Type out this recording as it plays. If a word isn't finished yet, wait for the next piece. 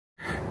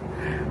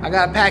I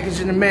got a package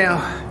in the mail.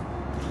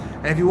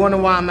 And if you wonder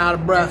why I'm out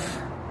of breath.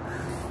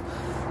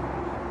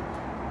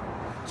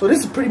 So this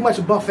is pretty much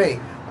a buffet.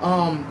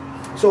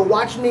 So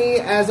watch me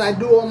as I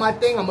do all my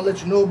thing. I'm gonna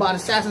let you know about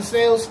assassin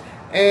snails,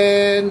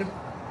 and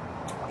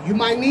you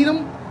might need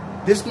them.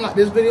 This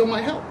video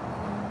might help.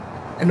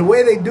 And the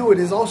way they do it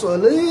is also a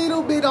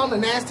little bit on the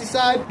nasty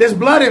side. There's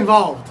blood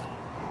involved.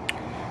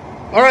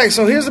 All right,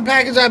 so here's the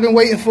package I've been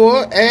waiting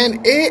for,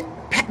 and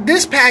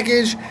this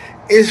package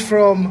is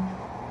from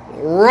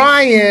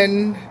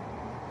Ryan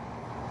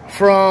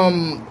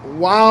from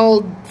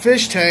Wild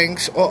Fish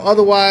Tanks, or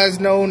otherwise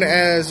known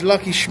as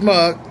Lucky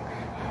Schmuck.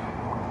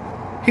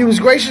 He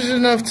was gracious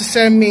enough to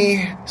send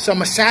me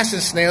some assassin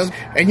snails.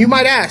 And you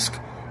might ask,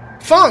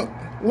 Funk,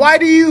 why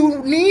do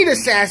you need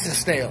assassin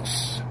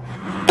snails?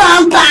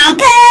 Look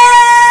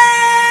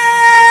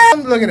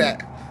at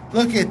that.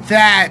 Look at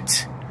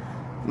that.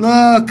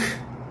 Look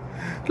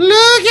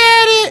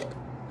at it.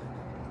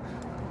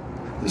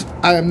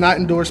 I am not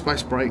endorsed by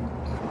Sprite.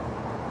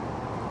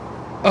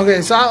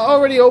 Okay, so I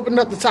already opened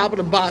up the top of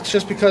the box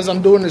just because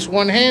I'm doing this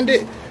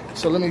one-handed.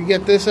 So let me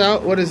get this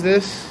out. What is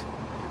this?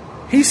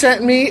 He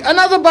sent me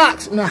another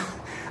box. No,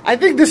 I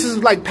think this is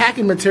like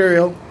packing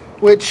material,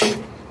 which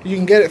you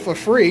can get it for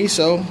free.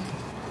 So,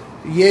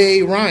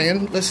 yay,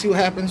 Ryan. Let's see what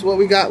happens. What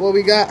we got?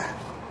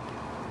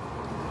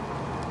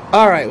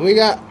 All right, we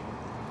got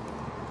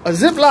a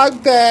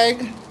Ziploc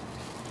bag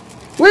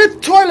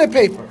with toilet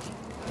paper.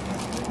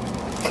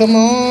 Come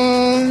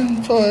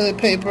on, toilet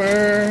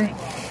paper.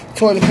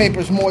 Toilet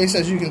paper's moist,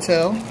 as you can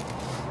tell.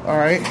 All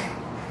right,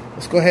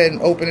 let's go ahead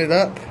and open it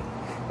up.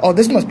 Oh,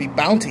 this must be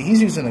Bounty.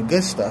 He's using the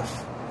good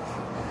stuff.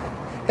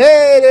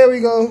 Hey, there we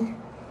go.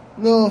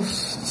 Little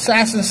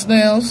assassin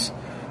snails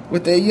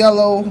with their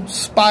yellow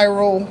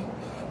spiral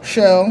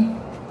shell.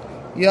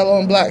 Yellow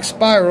and black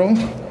spiral.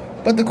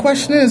 But the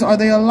question is, are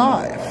they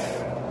alive?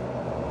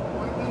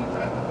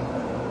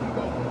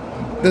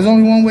 There's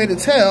only one way to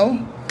tell,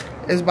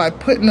 is by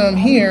putting them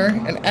here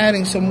and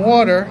adding some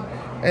water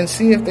and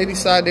see if they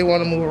decide they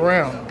want to move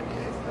around.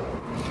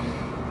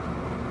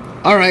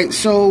 All right,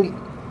 so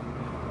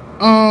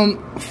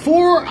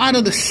 4 out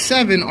of the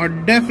 7 are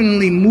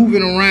definitely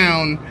moving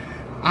around.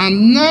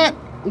 I'm not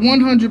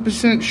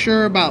 100%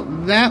 sure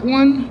about that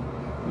one,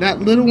 that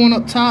little one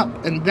up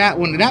top, and that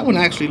one. That one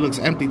actually looks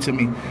empty to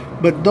me.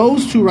 But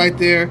those two right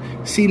there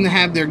seem to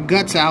have their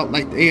guts out,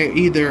 like they're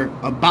either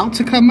about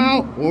to come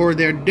out or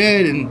they're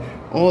dead and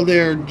all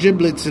their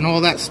giblets and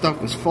all that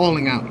stuff is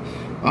falling out.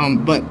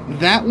 But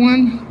that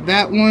one, and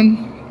that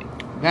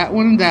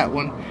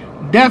one,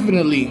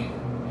 definitely,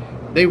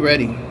 they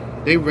ready.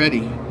 They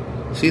ready.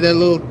 See that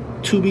little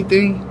tubey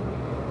thing?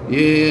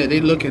 Yeah, they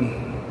looking.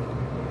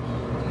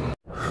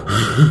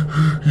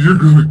 You're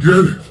gonna get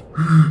it.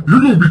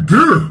 You're gonna be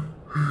dead.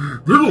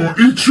 They're gonna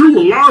eat you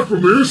alive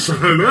from the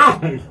inside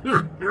out.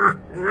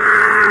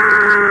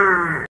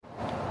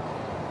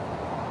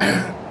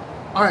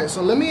 Alright,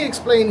 so let me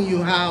explain to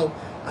you how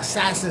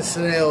assassin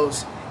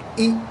snails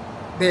eat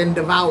then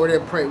devour their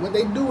prey. What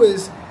they do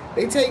is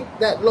they take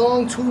that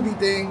long tubey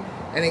thing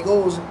and it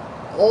goes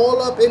all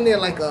up in there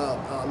like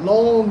a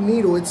long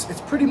needle. It's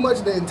pretty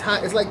much the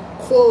entire, it's like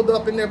coiled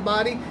up in their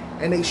body,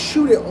 and they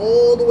shoot it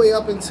all the way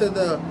up into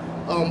the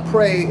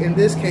prey. In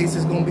this case,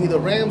 it's going to be the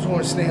ram's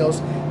horn snails,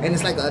 and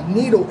it's like a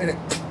needle, and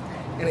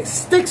it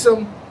sticks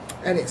them,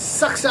 and it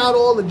sucks out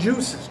all the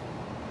juices.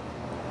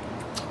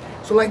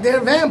 So like they're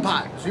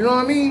vampires, you know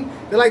what I mean?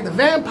 They're like the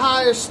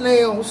vampire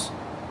snails,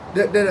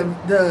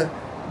 the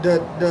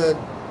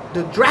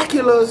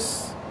Dracula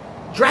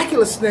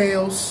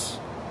snails,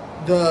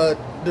 the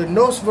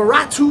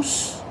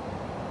Nosferatus,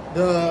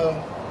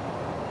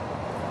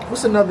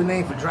 what's another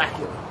name for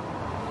Dracula?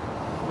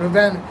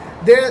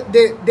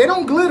 They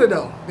don't glitter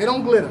though. They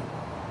don't glitter.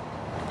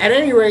 At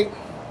any rate,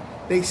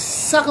 they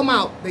suck them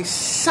out. They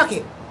suck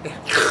it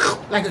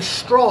like a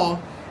straw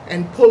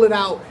and pull it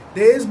out.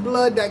 There is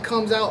blood that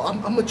comes out.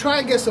 I'm gonna try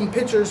and get some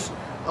pictures.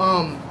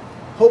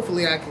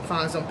 Hopefully I can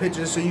find some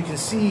pictures so you can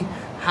see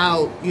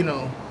how, you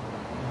know,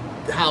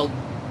 how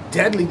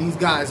deadly these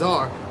guys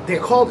are.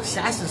 They're called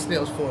assassin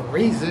snails for a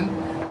reason.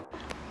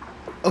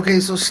 Okay,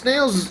 so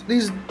snails,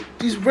 these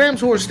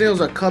ram's horn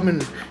snails are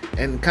coming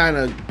and kind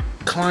of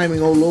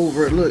climbing all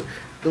over it. Look,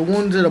 the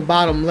ones at the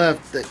bottom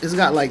left, it's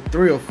got like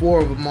 3 or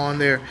 4 of them on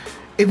there.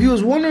 If you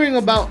was wondering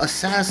about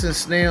assassin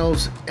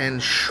snails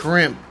and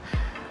shrimp,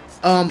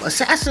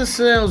 assassin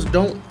snails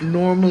don't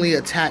normally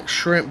attack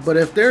shrimp, but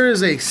if there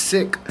is a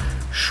sick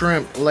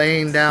shrimp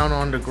laying down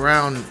on the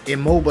ground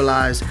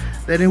immobilized,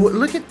 then it would,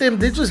 look at them,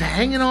 they're just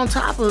hanging on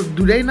top of.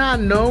 Do they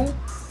not know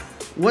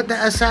what the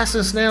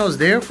assassin snail is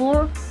there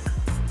for?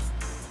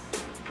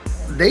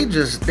 They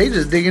just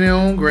digging their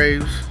own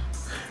graves.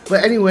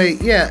 But anyway,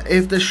 yeah,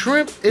 if the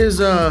shrimp is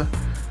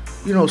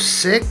you know,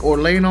 sick or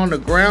laying on the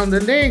ground,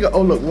 then they ain't go.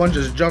 Oh look, one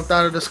just jumped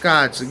out of the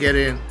sky to get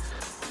in.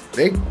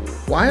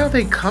 Why are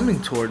they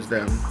coming towards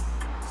them?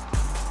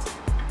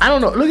 I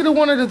don't know. Look at the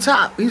one at the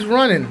top. He's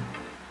running.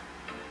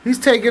 He's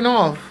taking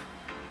off.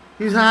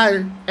 He's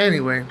hiding.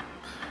 Anyway,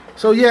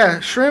 so yeah,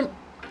 shrimp,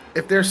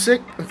 if they're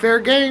sick and fair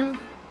game,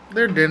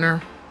 They're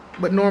dinner,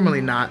 but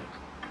normally not.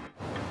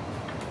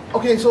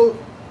 Okay, so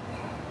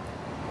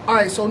all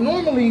right, so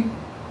normally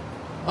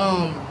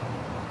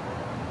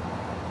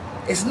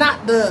it's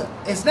not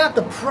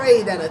the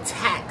prey that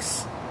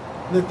attacks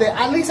the thing.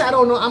 At least I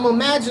don't know. I'm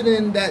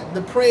imagining that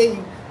the prey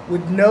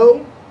would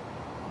know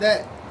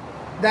that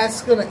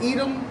that's gonna eat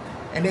them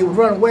and they would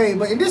run away.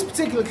 But in this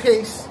particular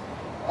case,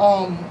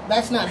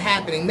 that's not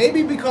happening.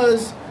 Maybe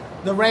because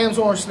the ram's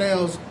horn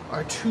snails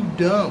are too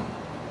dumb,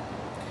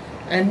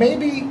 and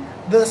maybe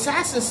the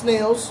assassin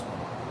snails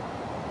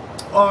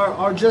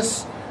are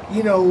just,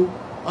 you know,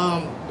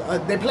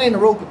 they're playing the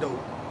rope-a-dope.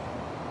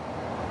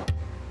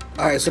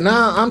 All right, so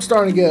now I'm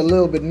starting to get a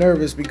little bit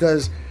nervous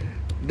because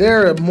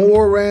there are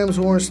more ram's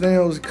horn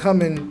snails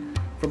coming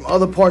from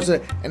other parts of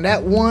it, and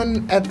that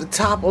one at the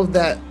top of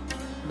the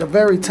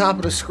very top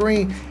of the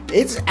screen,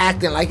 it's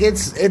acting like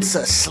it's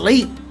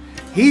asleep.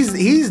 He's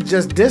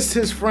just dissed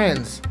his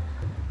friends.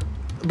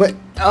 But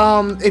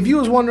if you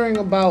was wondering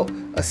about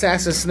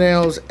assassin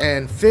snails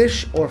and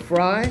fish or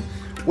fry,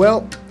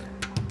 well,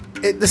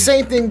 the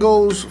same thing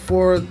goes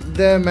for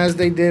them as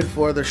they did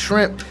for the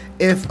shrimp.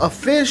 If a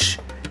fish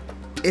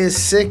is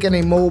sick and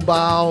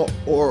immobile,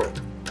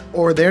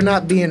 or they're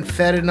not being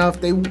fed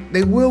enough, they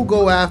will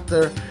go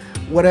after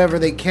whatever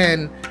they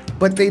can,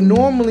 but they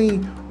normally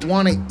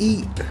want to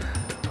eat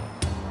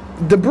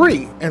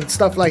debris and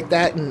stuff like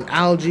that, and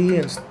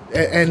algae,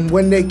 and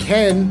when they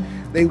can,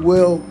 they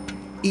will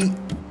eat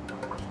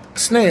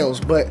snails.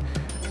 But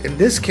in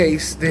this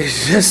case, they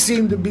just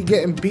seem to be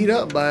getting beat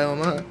up by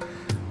them.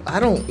 I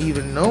don't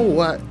even know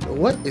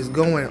what is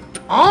going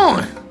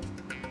on.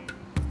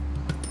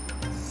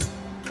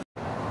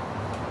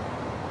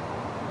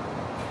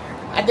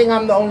 I think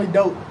I'm the only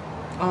dope.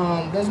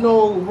 There's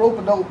no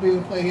rope-a-dope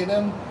being played here.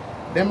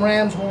 Them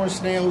ram's horn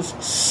snails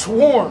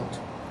swarmed.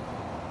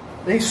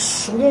 They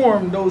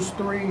swarmed those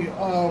three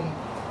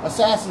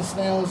assassin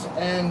snails,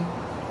 and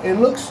it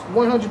looks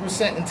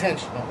 100%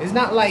 intentional. It's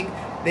not like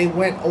they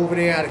went over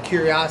there out of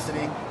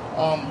curiosity.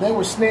 There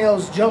were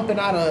snails jumping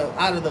out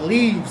of the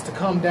leaves to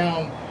come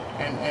down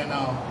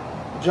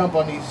and jump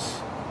on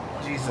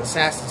these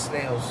assassin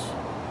snails.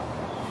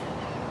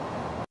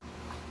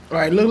 All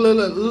right,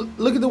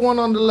 look at the one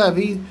on the left.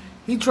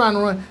 He trying to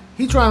run.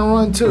 He trying to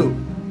run too.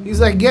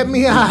 He's like, get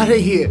me out of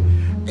here.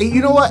 And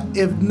you know what?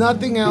 If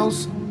nothing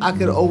else, I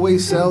could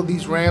always sell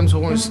these ram's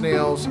horn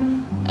snails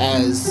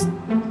as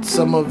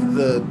some of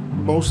the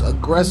most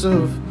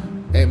aggressive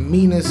and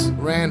meanest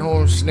ram's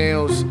horn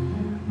snails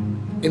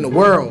in the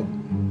world.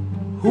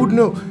 Who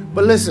knew?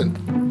 But listen,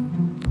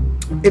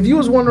 if you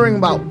was wondering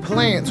about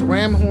plants,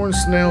 ram's horn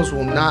snails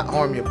will not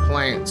harm your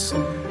plants.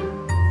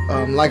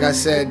 Like I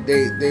said,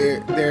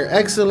 they're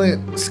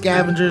excellent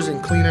scavengers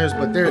and cleaners,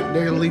 but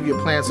they'll leave your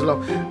plants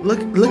alone. Look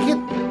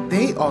at,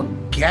 they are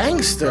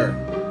gangster.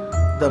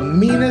 The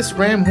meanest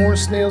ram's horn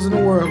snails in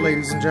the world,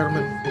 ladies and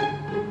gentlemen.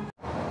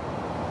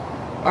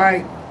 All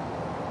right.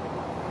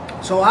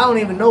 So I don't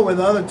even know where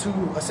the other two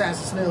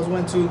assassin snails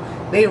went to.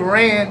 They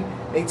ran,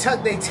 they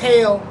tucked their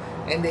tail,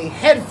 and they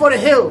head for the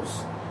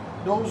hills.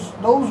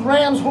 Those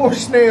ram's horn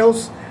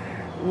snails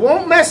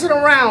won't messing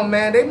around,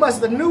 man. They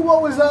must have knew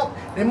what was up.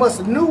 They must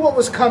have knew what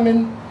was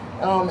coming,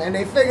 and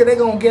they figured they're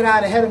gonna get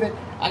out ahead of it.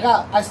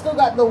 I still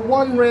got the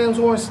one ram's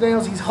horn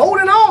snails. He's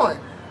holding on,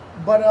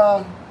 but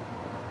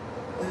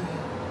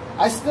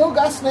I still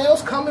got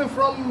snails coming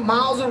from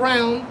miles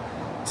around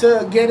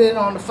to get in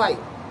on the fight.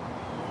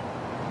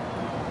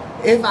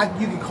 You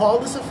can call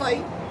this a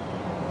fight.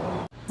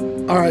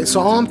 All right,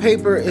 so on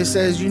paper it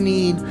says you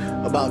need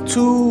about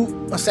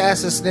 2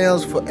 assassin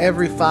snails for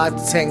every 5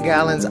 to 10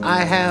 gallons. I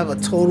have a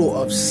total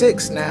of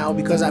 6 now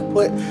because I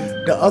put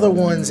the other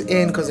ones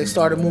in because they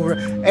started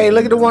moving. Hey,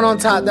 look at the one on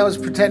top that was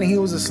pretending he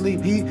was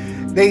asleep.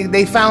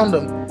 They found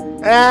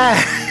him.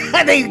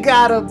 Ah, they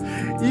got him.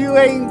 You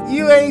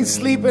ain't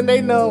sleeping.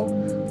 They know.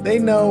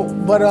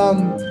 But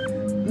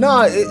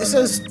no, it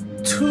says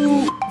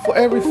 2 for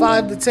every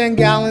 5 to 10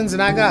 gallons,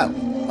 and I got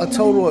a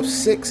total of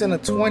 6 and a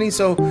 20.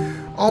 So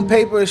on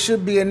paper it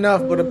should be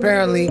enough, but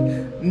apparently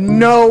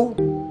no.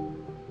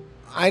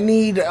 I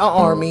need an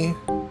army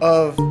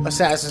of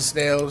assassin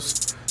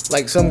snails,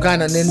 like some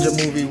kind of ninja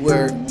movie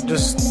where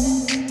just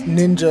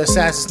ninja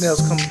assassin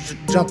snails come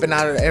jumping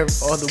out of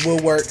the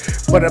woodwork.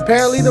 But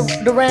apparently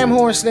the ram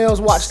horn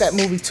snails watched that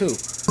movie too,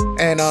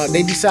 and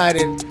they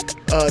decided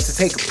to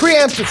take a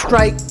preemptive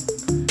strike.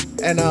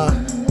 And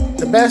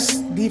the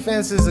best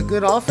defense is a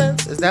good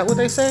offense. Is that what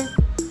they say?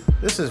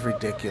 This is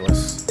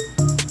ridiculous.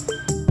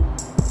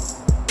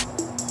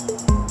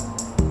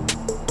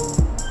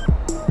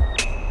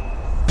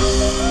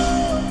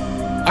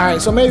 Alright,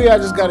 so maybe I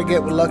just gotta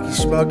get with Lucky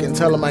Schmuck and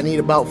tell him I need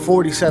about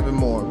 47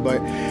 more. But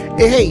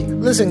hey,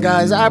 listen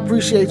guys, I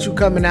appreciate you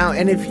coming out.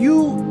 And if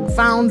you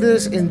found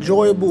this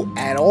enjoyable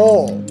at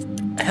all,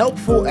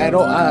 helpful at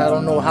all, I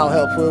don't know how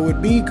helpful it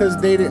would be because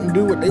they didn't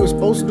do what they were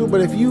supposed to do.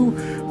 But if you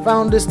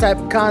found this type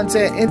of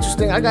content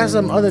interesting, I got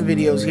some other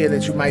videos here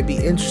that you might be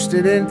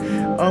interested in.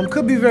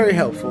 Could be very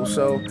helpful.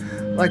 So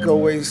like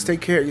always, take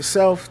care of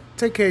yourself,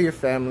 take care of your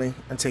family,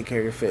 and take care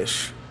of your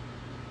fish.